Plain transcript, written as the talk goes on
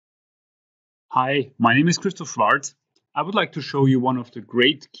Hi, my name is Christoph Schwarz. I would like to show you one of the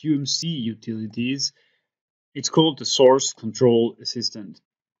great QMC utilities. It's called the Source Control Assistant.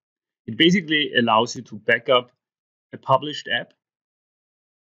 It basically allows you to back up a published app,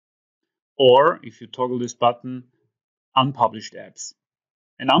 or if you toggle this button, unpublished apps.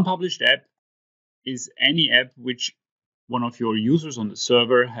 An unpublished app is any app which one of your users on the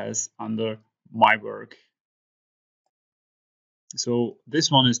server has under my work. So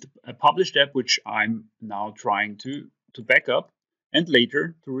this one is a published app which I'm now trying to back up and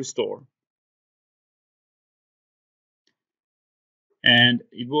later to restore. And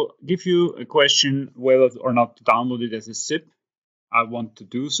it will give you a question whether or not to download it as a zip. I want to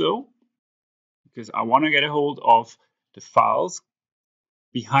do so because I want to get a hold of the files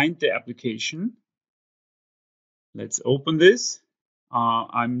behind the application. Let's open this.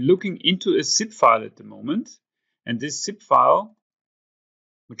 I'm looking into a zip file at the moment, and this zip file,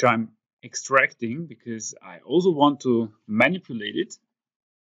 which I'm extracting because I also want to manipulate it,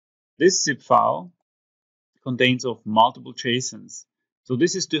 this zip file contains of multiple JSONs. So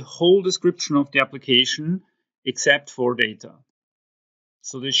this is the whole description of the application except for data.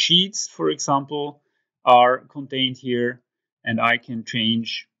 So the sheets, for example, are contained here, and I can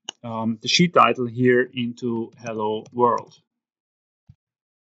change the sheet title here into Hello World.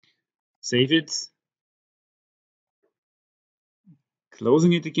 Save it.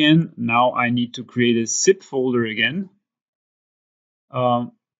 Closing it again. Now I need to create a zip folder again.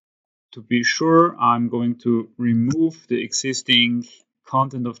 To be sure, I'm going to remove the existing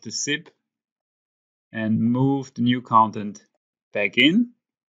content of the zip and move the new content back in.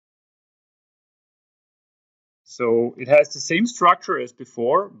 So it has the same structure as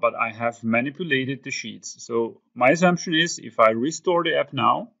before, but I have manipulated the sheets. So my assumption is if I restore the app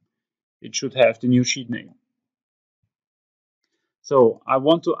now, it should have the new sheet name. So I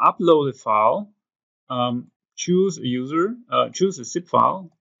want to upload a file, choose a zip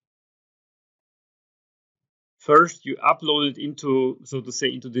file. First, you upload it into, so to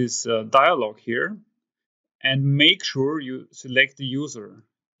say, into this dialog here, and make sure you select the user.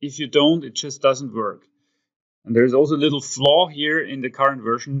 If you don't, it just doesn't work. And there's also a little flaw here in the current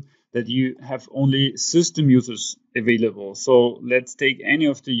version that you have only system users available. So let's take any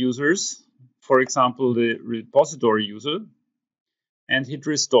of the users, for example, the repository user, and hit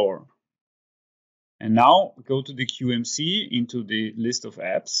restore. And now go to the QMC into the list of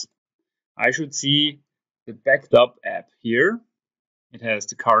apps. I should see the backed up app here. It has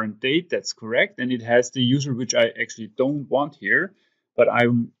the current date, that's correct, and it has the user which I actually don't want here, but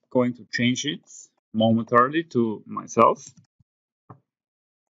I'm going to change it momentarily to myself.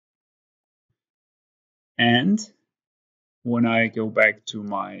 And when I go back to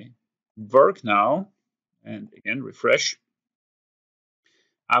my work now, and again refresh,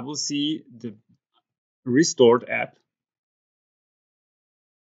 I will see the restored app,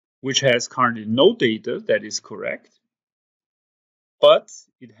 which has currently no data, that is correct, but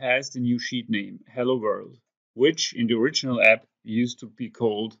it has the new sheet name, Hello World, which in the original app used to be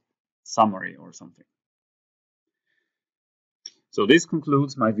called Summary or something. So this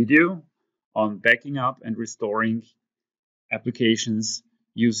concludes my video on backing up and restoring applications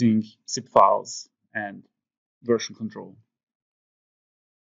using zip files and version control.